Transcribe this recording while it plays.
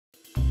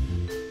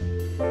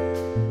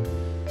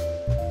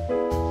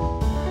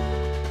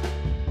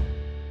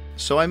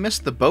So I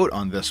missed the boat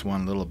on this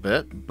one a little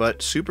bit,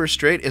 but super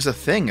straight is a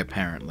thing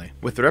apparently.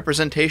 With the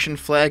representation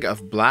flag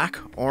of black,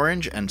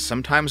 orange, and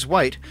sometimes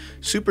white,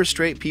 super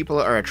straight people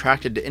are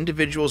attracted to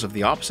individuals of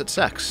the opposite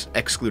sex,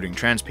 excluding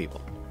trans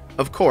people.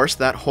 Of course,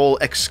 that whole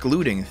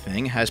excluding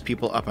thing has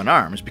people up in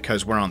arms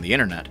because we're on the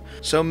internet,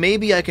 so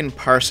maybe I can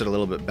parse it a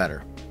little bit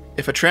better.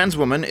 If a trans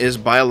woman is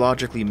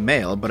biologically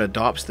male but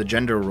adopts the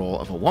gender role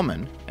of a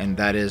woman, and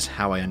that is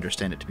how I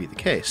understand it to be the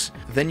case,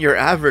 then your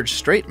average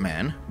straight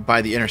man,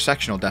 by the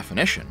intersectional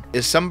definition,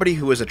 is somebody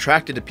who is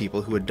attracted to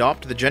people who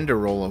adopt the gender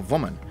role of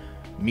woman,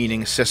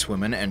 meaning cis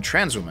women and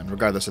trans women,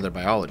 regardless of their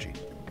biology.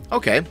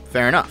 Okay,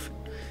 fair enough.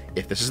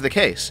 If this is the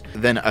case,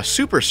 then a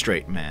super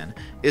straight man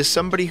is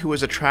somebody who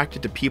is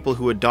attracted to people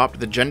who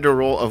adopt the gender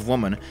role of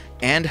woman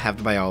and have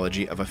the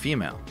biology of a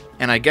female.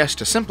 And I guess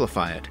to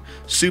simplify it,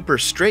 super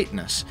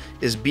straightness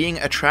is being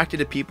attracted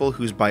to people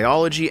whose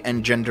biology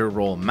and gender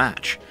role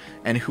match,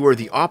 and who are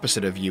the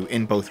opposite of you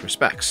in both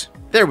respects.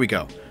 There we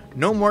go.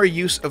 No more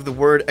use of the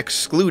word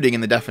excluding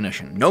in the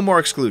definition. No more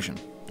exclusion.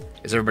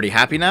 Is everybody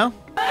happy now?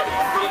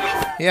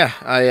 Yeah,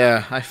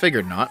 I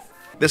figured not.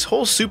 This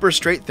whole super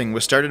straight thing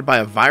was started by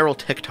a viral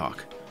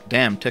TikTok.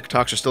 Damn,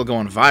 TikToks are still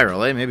going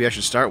viral, eh? Maybe I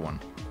should start one.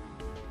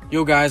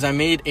 Yo guys, I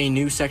made a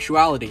new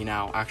sexuality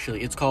now,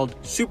 actually. It's called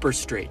super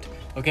straight,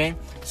 okay?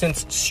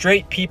 Since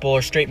straight people,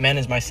 or straight men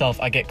as myself,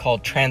 I get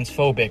called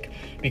transphobic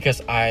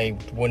because I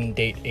wouldn't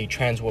date a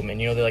trans woman.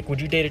 You know, they're like,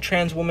 would you date a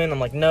trans woman? I'm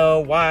like,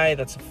 no, why?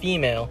 That's a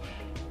female.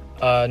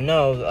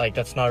 No, like,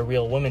 that's not a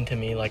real woman to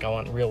me. Like, I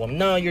want a real woman.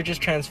 No, you're just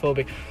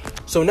transphobic.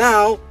 So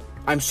now,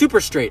 I'm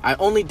super straight. I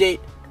only date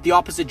the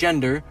opposite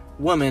gender,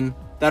 women,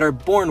 that are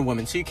born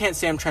women. So you can't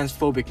say I'm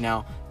transphobic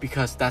now,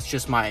 because that's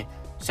just my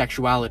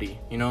sexuality,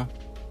 you know?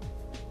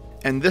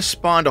 And this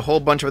spawned a whole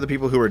bunch of other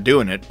people who were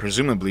doing it,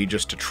 presumably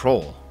just to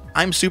troll.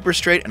 I'm super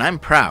straight and I'm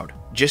proud.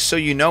 Just so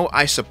you know,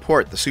 I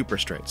support the super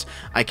straights.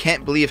 I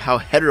can't believe how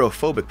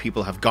heterophobic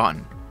people have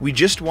gotten. We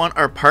just want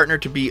our partner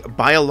to be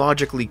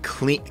biologically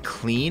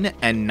clean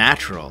and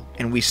natural,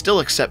 and we still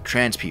accept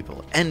trans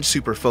people and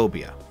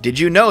superphobia. Did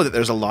you know that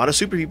there's a lot of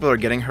super people who are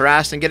getting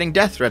harassed and getting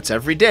death threats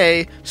every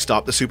day?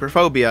 Stop the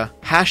superphobia.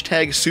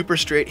 Hashtag super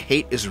straight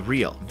hate is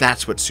real.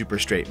 That's what super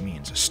straight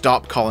means.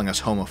 Stop calling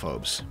us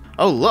homophobes.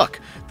 Oh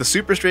look, the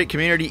super straight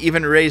community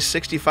even raised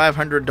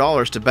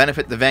 $6,500 to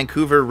benefit the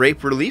Vancouver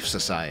Rape Relief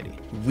Society.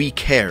 We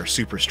care,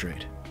 super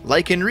straight.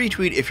 Like and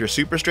retweet if you're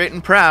super straight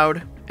and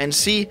proud. And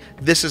see,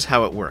 this is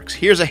how it works.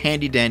 Here's a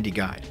handy dandy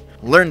guide.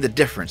 Learn the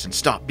difference and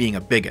stop being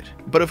a bigot.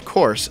 But of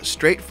course,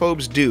 straight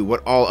phobes do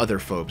what all other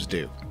phobes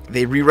do.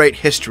 They rewrite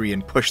history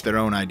and push their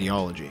own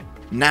ideology.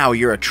 Now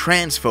you're a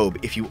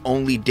transphobe if you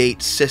only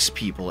date cis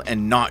people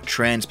and not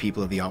trans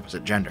people of the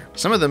opposite gender.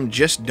 Some of them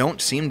just don't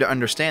seem to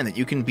understand that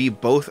you can be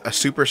both a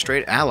super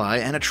straight ally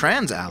and a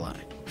trans ally.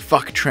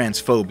 Fuck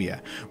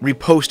transphobia.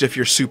 Repost if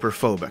you're super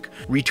phobic.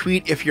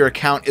 Retweet if your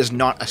account is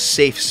not a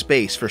safe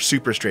space for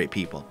super straight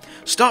people.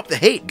 Stop the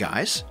hate,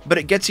 guys. But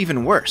it gets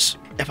even worse.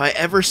 If I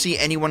ever see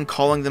anyone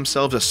calling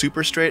themselves a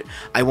super straight,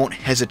 I won't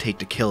hesitate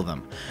to kill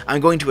them.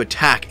 I'm going to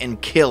attack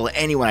and kill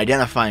anyone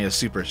identifying as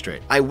super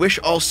straight. I wish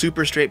all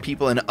super straight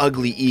people an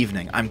ugly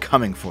evening. I'm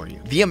coming for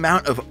you. The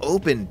amount of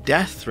open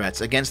death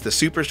threats against the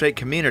super straight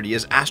community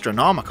is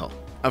astronomical.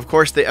 Of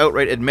course, they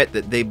outright admit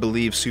that they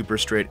believe super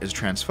straight is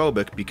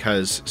transphobic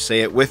because,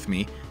 say it with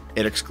me,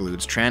 it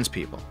excludes trans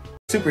people.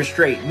 Super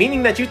straight,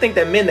 meaning that you think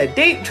that men that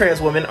date trans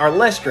women are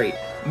less straight,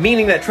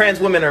 meaning that trans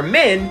women are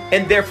men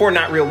and therefore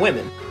not real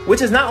women,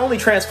 which is not only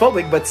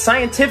transphobic but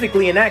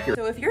scientifically inaccurate.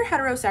 So if you're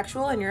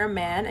heterosexual and you're a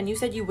man and you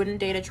said you wouldn't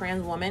date a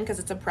trans woman because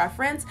it's a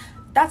preference,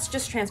 that's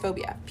just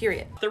transphobia,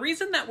 period. The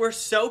reason that we're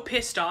so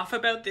pissed off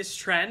about this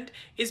trend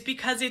is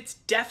because it's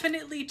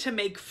definitely to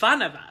make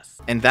fun of us.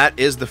 And that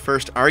is the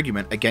first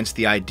argument against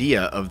the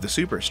idea of the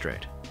super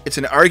straight. It's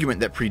an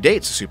argument that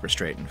predates the super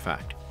straight, in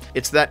fact.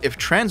 It's that if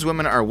trans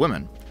women are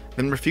women,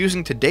 then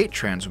refusing to date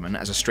trans women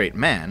as a straight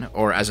man,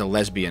 or as a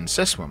lesbian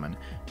cis woman,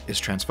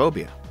 is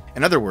transphobia.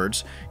 In other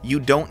words, you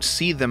don't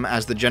see them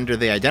as the gender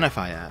they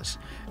identify as,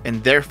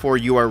 and therefore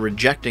you are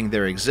rejecting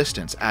their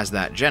existence as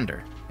that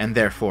gender, and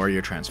therefore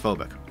you're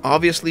transphobic.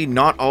 Obviously,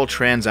 not all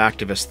trans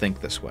activists think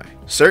this way.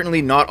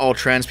 Certainly not all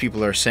trans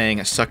people are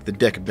saying suck the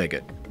dick,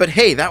 bigot. But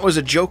hey, that was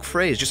a joke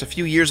phrase just a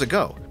few years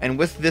ago, and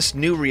with this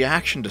new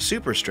reaction to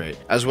super straight,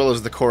 as well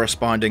as the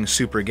corresponding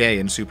super gay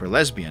and super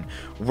lesbian,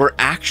 we're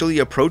actually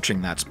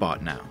approaching that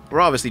spot now.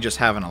 We're obviously just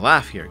having a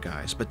laugh here,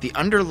 guys, but the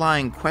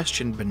underlying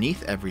question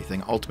beneath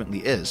everything ultimately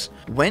is,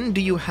 when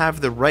do you have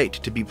the right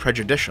to be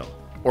prejudicial?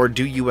 Or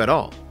do you at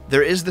all?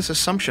 There is this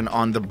assumption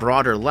on the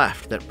broader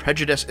left that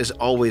prejudice is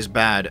always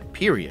bad,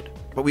 period.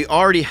 But we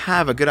already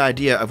have a good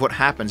idea of what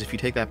happens if you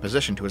take that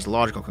position to its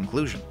logical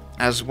conclusion.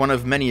 As one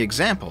of many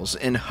examples,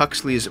 in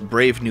Huxley's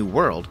Brave New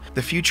World,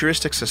 the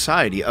futuristic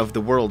society of the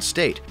world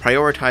state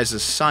prioritizes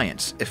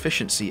science,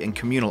 efficiency, and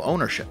communal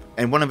ownership,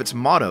 and one of its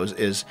mottos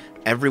is,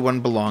 everyone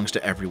belongs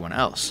to everyone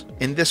else.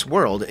 In this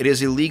world, it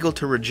is illegal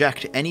to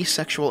reject any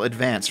sexual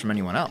advance from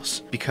anyone else,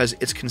 because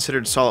it's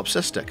considered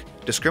solipsistic,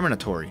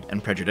 discriminatory,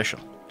 and prejudicial.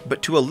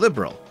 but to a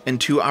liberal, and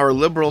to our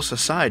liberal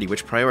society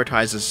which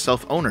prioritizes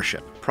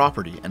self-ownership,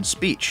 property, and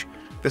speech.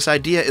 This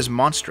idea is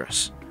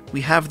monstrous.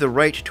 We have the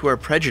right to our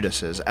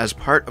prejudices as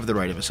part of the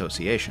right of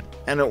association.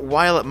 And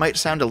while it might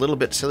sound a little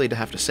bit silly to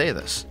have to say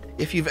this,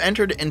 if you've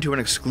entered into an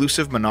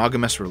exclusive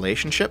monogamous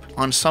relationship,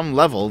 on some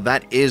level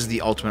that is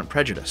the ultimate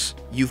prejudice.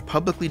 You've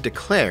publicly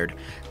declared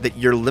that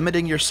you're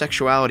limiting your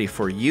sexuality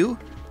for you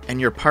and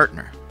your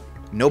partner,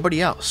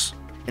 nobody else.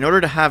 In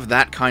order to have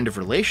that kind of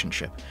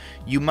relationship,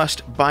 you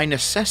must, by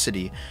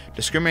necessity,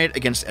 discriminate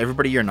against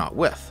everybody you're not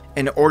with,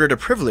 in order to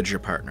privilege your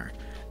partner.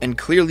 And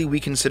clearly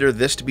we consider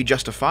this to be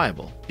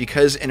justifiable,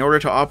 because in order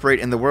to operate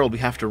in the world we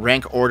have to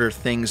rank order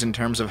things in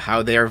terms of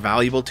how they are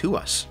valuable to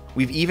us.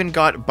 We've even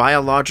got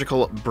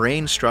biological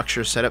brain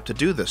structures set up to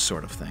do this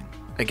sort of thing.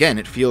 Again,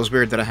 it feels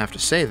weird that I have to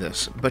say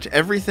this, but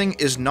everything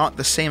is not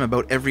the same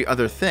about every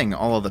other thing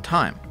all of the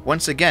time.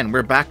 Once again,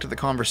 we're back to the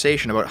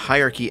conversation about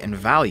hierarchy and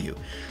value,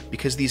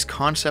 because these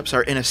concepts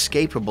are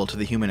inescapable to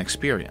the human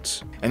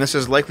experience. And this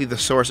is likely the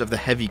source of the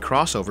heavy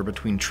crossover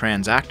between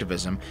trans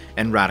activism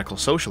and radical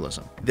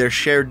socialism. Their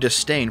shared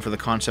disdain for the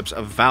concepts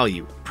of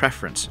value,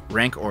 preference,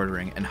 rank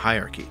ordering, and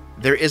hierarchy.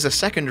 There is a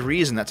second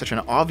reason that such an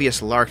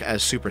obvious lark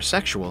as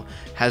supersexual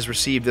has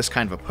received this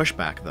kind of a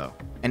pushback, though.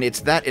 And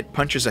it's that it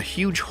punches a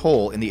huge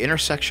hole in the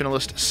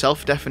intersectionalist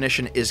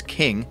self-definition is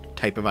king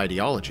type of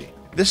ideology.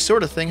 This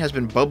sort of thing has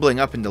been bubbling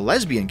up in the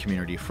lesbian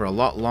community for a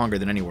lot longer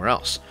than anywhere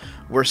else,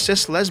 where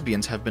cis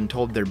lesbians have been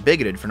told they're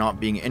bigoted for not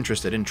being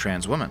interested in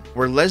trans women,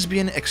 where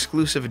lesbian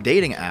exclusive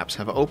dating apps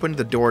have opened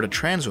the door to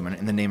trans women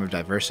in the name of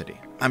diversity.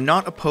 I'm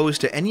not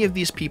opposed to any of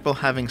these people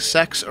having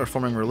sex or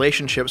forming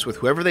relationships with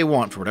whoever they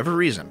want for whatever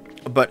reason,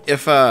 but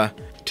if, to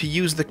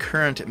use the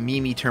current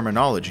meme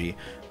terminology,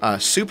 a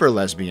super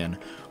lesbian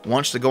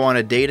wants to go on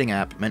a dating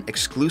app meant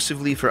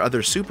exclusively for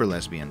other super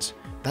lesbians,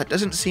 that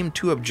doesn't seem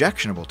too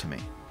objectionable to me.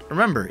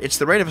 Remember, it's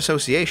the right of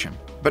association,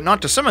 but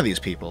not to some of these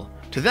people.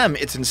 To them,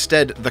 it's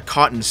instead the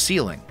cotton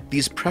ceiling.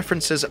 These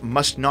preferences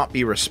must not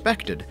be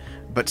respected,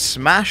 but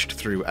smashed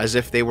through as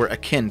if they were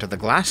akin to the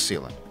glass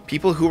ceiling.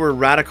 People who were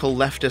radical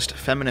leftist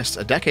feminists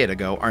a decade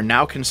ago are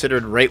now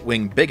considered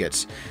right-wing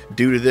bigots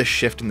due to this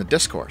shift in the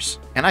discourse.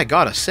 And I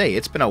gotta say,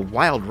 it's been a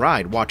wild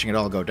ride watching it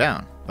all go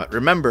down. But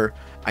remember,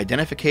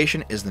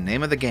 identification is the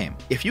name of the game.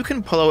 If you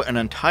can pull out an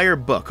entire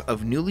book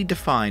of newly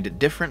defined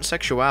different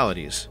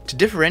sexualities to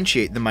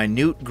differentiate the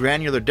minute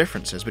granular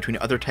differences between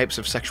other types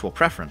of sexual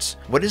preference,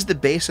 what is the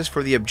basis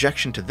for the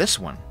objection to this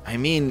one? I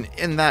mean,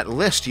 in that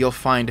list you'll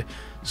find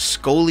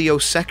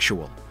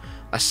scoliosexual,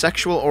 a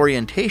sexual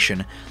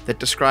orientation that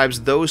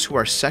describes those who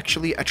are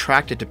sexually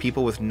attracted to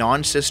people with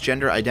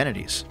non-cisgender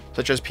identities,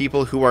 such as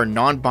people who are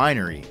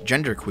non-binary,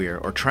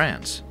 genderqueer, or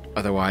trans,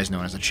 otherwise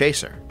known as a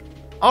chaser.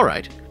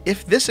 Alright,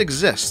 if this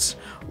exists,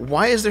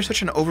 why is there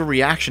such an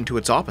overreaction to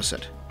its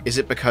opposite? Is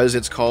it because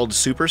it's called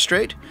super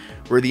straight,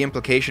 where the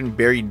implication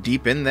buried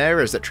deep in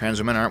there is that trans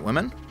women aren't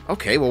women?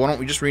 Okay, well why don't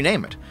we just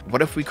rename it?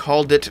 What if we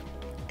called it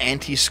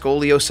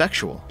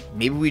anti-scoliosexual?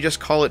 Maybe we just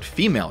call it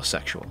female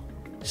sexual?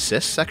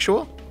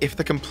 Cis-sexual? If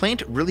the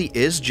complaint really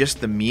is just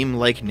the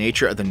meme-like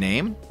nature of the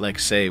name, like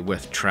say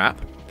with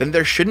trap, then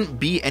there shouldn't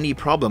be any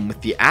problem with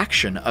the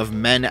action of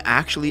men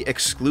actually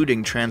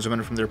excluding trans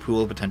women from their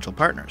pool of potential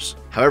partners,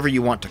 however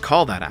you want to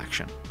call that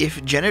action.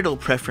 If genital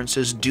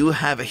preferences do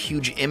have a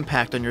huge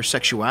impact on your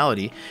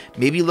sexuality,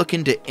 maybe look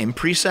into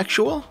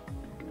impresexual?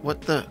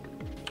 What the...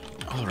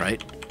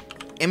 Alright.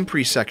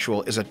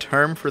 Impresexual is a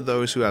term for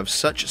those who have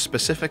such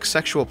specific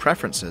sexual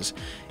preferences,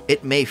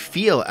 it may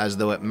feel as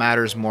though it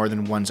matters more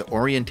than one's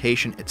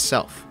orientation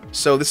itself.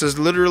 So this is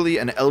literally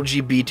an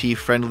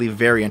LGBT-friendly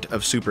variant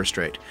of super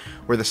straight,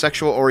 where the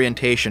sexual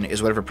orientation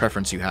is whatever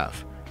preference you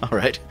have.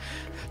 Alright?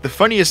 The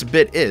funniest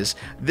bit is,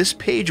 this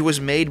page was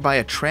made by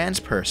a trans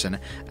person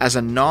as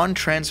a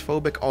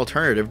non-transphobic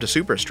alternative to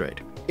super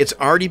straight. It's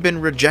already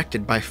been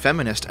rejected by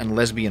feminist and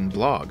lesbian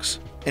blogs.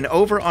 And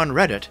over on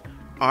Reddit,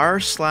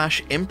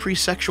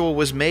 r/impresexual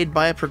was made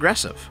by a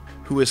progressive,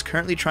 who is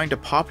currently trying to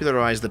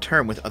popularize the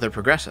term with other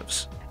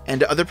progressives.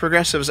 And other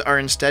progressives are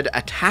instead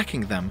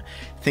attacking them,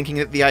 thinking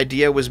that the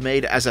idea was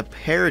made as a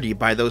parody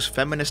by those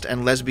feminist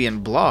and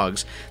lesbian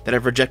blogs that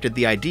have rejected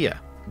the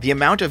idea. The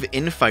amount of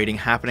infighting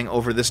happening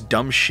over this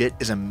dumb shit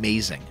is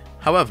amazing.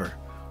 However,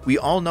 we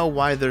all know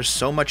why there's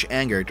so much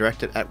anger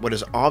directed at what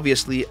is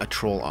obviously a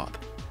troll op.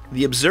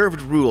 The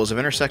observed rules of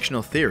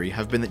intersectional theory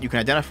have been that you can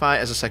identify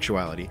as a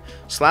sexuality,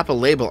 slap a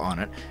label on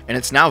it, and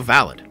it's now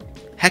valid.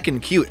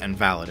 Heckin' cute and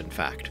valid, in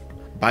fact.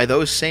 By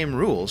those same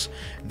rules,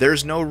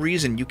 there's no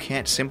reason you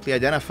can't simply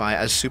identify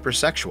as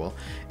supersexual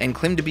and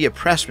claim to be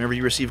oppressed whenever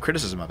you receive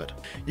criticism of it.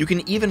 You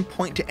can even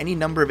point to any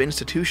number of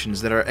institutions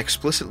that are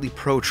explicitly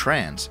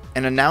pro-trans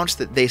and announce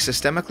that they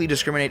systemically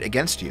discriminate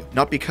against you,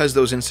 not because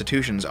those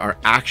institutions are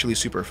actually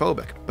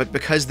superphobic, but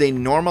because they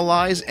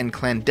normalize and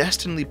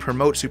clandestinely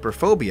promote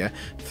superphobia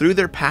through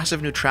their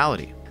passive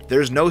neutrality.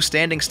 There's no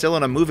standing still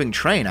on a moving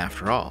train,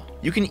 after all.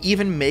 You can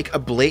even make a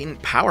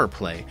blatant power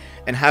play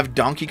and have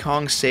Donkey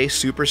Kong say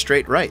super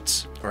straight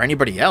rights. Or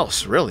anybody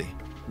else, really.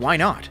 Why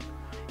not?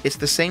 It's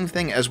the same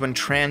thing as when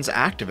trans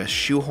activists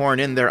shoehorn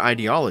in their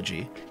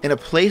ideology in a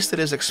place that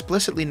is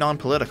explicitly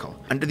non-political,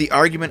 under the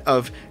argument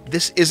of,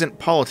 this isn't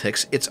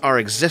politics, it's our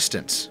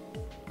existence.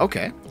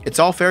 Okay, it's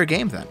all fair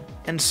game then.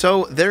 And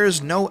so there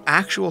is no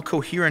actual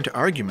coherent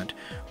argument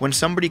when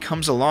somebody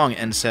comes along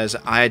and says,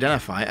 I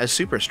identify as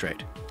super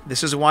straight.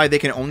 This is why they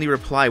can only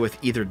reply with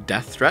either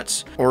death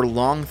threats or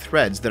long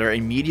threads that are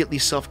immediately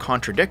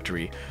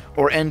self-contradictory,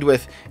 or end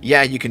with,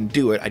 yeah, you can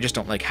do it, I just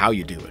don't like how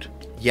you do it.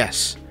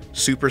 Yes,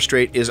 super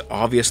straight is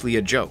obviously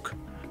a joke,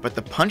 but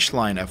the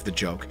punchline of the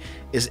joke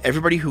is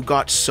everybody who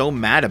got so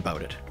mad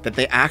about it that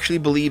they actually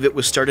believe it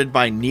was started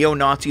by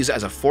neo-Nazis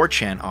as a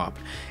 4chan op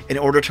in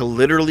order to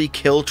literally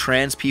kill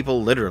trans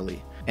people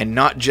literally, and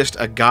not just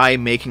a guy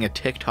making a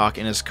TikTok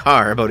in his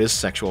car about his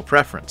sexual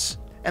preference.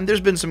 And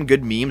there's been some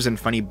good memes and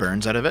funny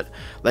burns out of it,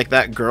 like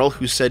that girl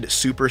who said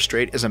super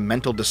straight is a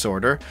mental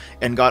disorder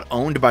and got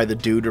owned by the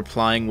dude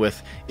replying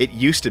with, it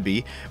used to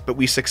be, but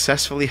we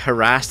successfully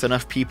harassed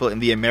enough people in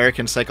the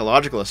American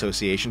Psychological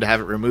Association to have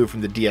it removed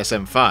from the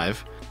DSM-5.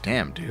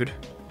 Damn, dude.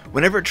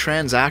 Whenever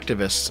trans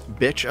activists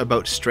bitch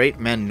about straight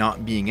men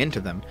not being into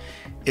them,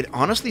 it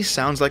honestly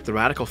sounds like the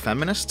radical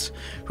feminists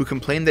who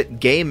complain that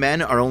gay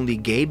men are only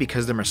gay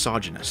because they're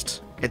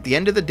misogynists. At the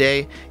end of the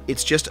day,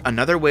 it's just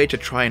another way to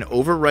try and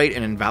overwrite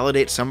and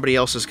invalidate somebody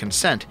else's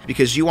consent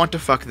because you want to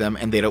fuck them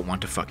and they don't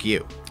want to fuck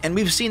you. And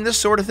we've seen this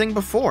sort of thing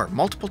before,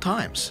 multiple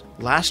times.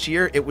 Last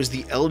year, it was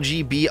the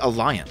LGB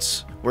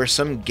Alliance, where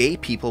some gay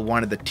people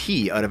wanted the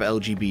T out of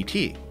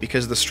LGBT,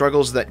 because the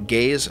struggles that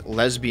gays,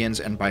 lesbians,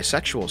 and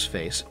bisexuals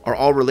face are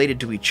all related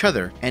to each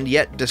other, and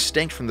yet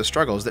distinct from the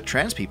struggles that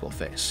trans people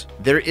face.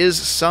 There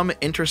is some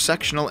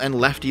intersectional and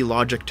lefty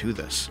logic to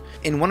this.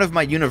 In one of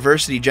my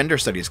university gender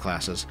studies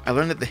classes, I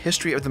learned that the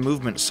history of the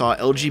movement saw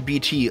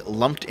LGBT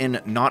lumped in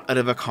not out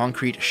of a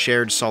concrete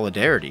shared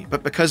solidarity,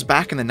 but because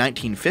back in the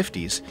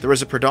 1950s, there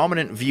was a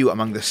predominant view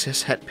among the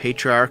cishet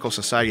patriarchal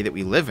society that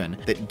we live in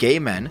that gay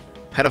men,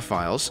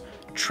 pedophiles,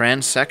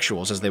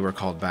 transsexuals as they were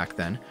called back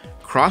then,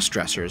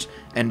 cross-dressers,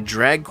 and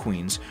drag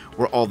queens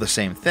were all the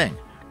same thing,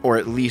 or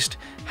at least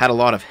had a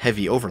lot of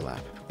heavy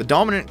overlap. The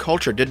dominant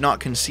culture did not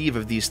conceive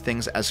of these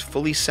things as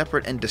fully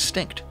separate and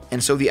distinct,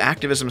 and so the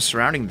activism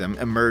surrounding them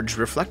emerged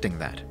reflecting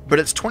that. But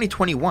it's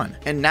 2021,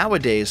 and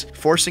nowadays,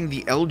 forcing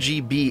the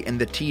LGB and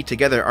the T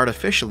together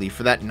artificially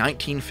for that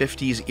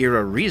 1950s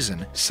era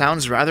reason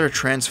sounds rather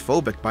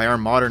transphobic by our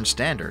modern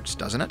standards,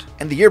 doesn't it?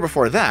 And the year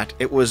before that,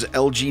 it was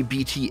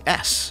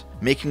LGBTS,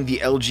 making the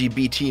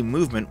LGBT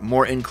movement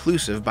more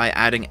inclusive by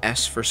adding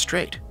S for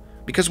straight.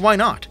 Because why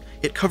not?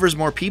 It covers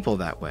more people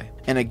that way.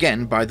 And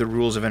again, by the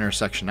rules of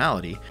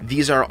intersectionality,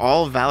 these are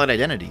all valid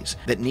identities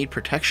that need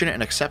protection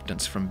and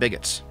acceptance from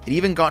bigots. It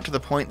even got to the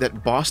point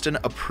that Boston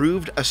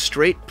approved a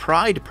straight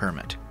pride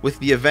permit, with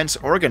the event's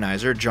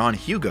organizer, John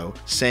Hugo,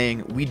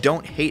 saying, "We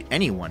don't hate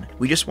anyone,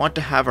 we just want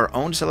to have our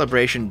own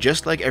celebration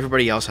just like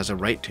everybody else has a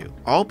right to.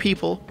 All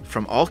people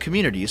from all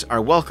communities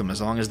are welcome as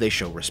long as they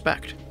show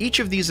respect." Each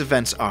of these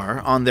events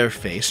are, on their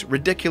face,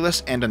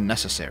 ridiculous and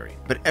unnecessary,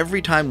 but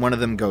every time one of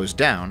them goes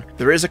down,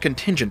 there is a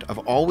contingent of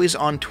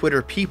always-on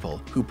Twitter people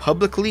who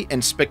publicly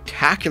and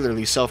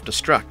spectacularly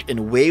self-destruct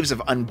in waves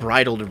of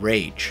unbridled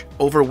rage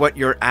over what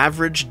your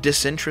average,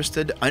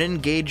 disinterested,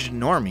 unengaged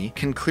normie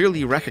can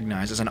clearly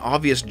recognize as an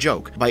obvious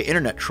joke by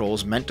internet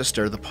trolls meant to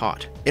stir the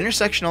pot.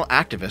 Intersectional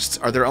activists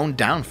are their own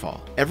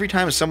downfall. Every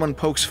time someone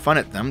pokes fun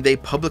at them, they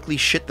publicly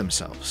shit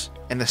themselves.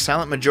 And the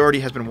silent majority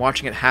has been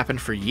watching it happen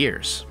for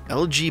years.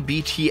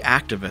 LGBT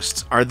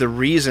activists are the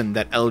reason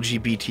that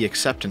LGBT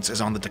acceptance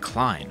is on the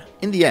decline.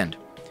 In the end,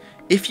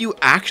 if you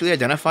actually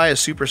identify as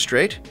super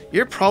straight,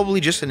 you're probably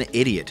just an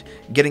idiot,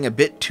 getting a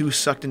bit too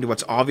sucked into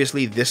what's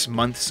obviously this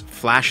month's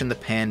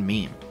flash-in-the-pan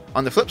meme.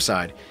 On the flip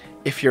side,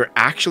 if you're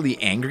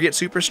actually angry at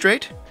super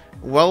straight,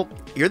 well,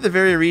 you're the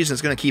very reason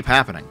it's going to keep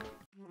happening.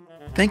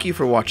 Thank you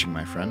for watching,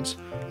 my friends.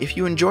 If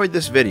you enjoyed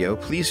this video,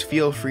 please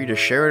feel free to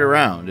share it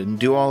around and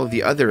do all of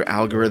the other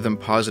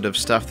algorithm-positive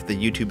stuff that the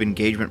YouTube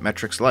engagement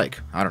metrics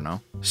like. I don't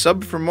know.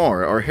 Sub for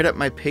more, or hit up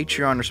my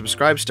Patreon or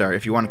Subscribestar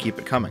if you want to keep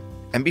it coming.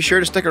 And be sure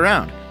to stick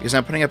around, because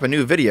I'm putting up a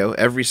new video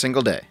every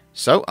single day.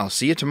 So, I'll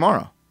see you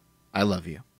tomorrow. I love you.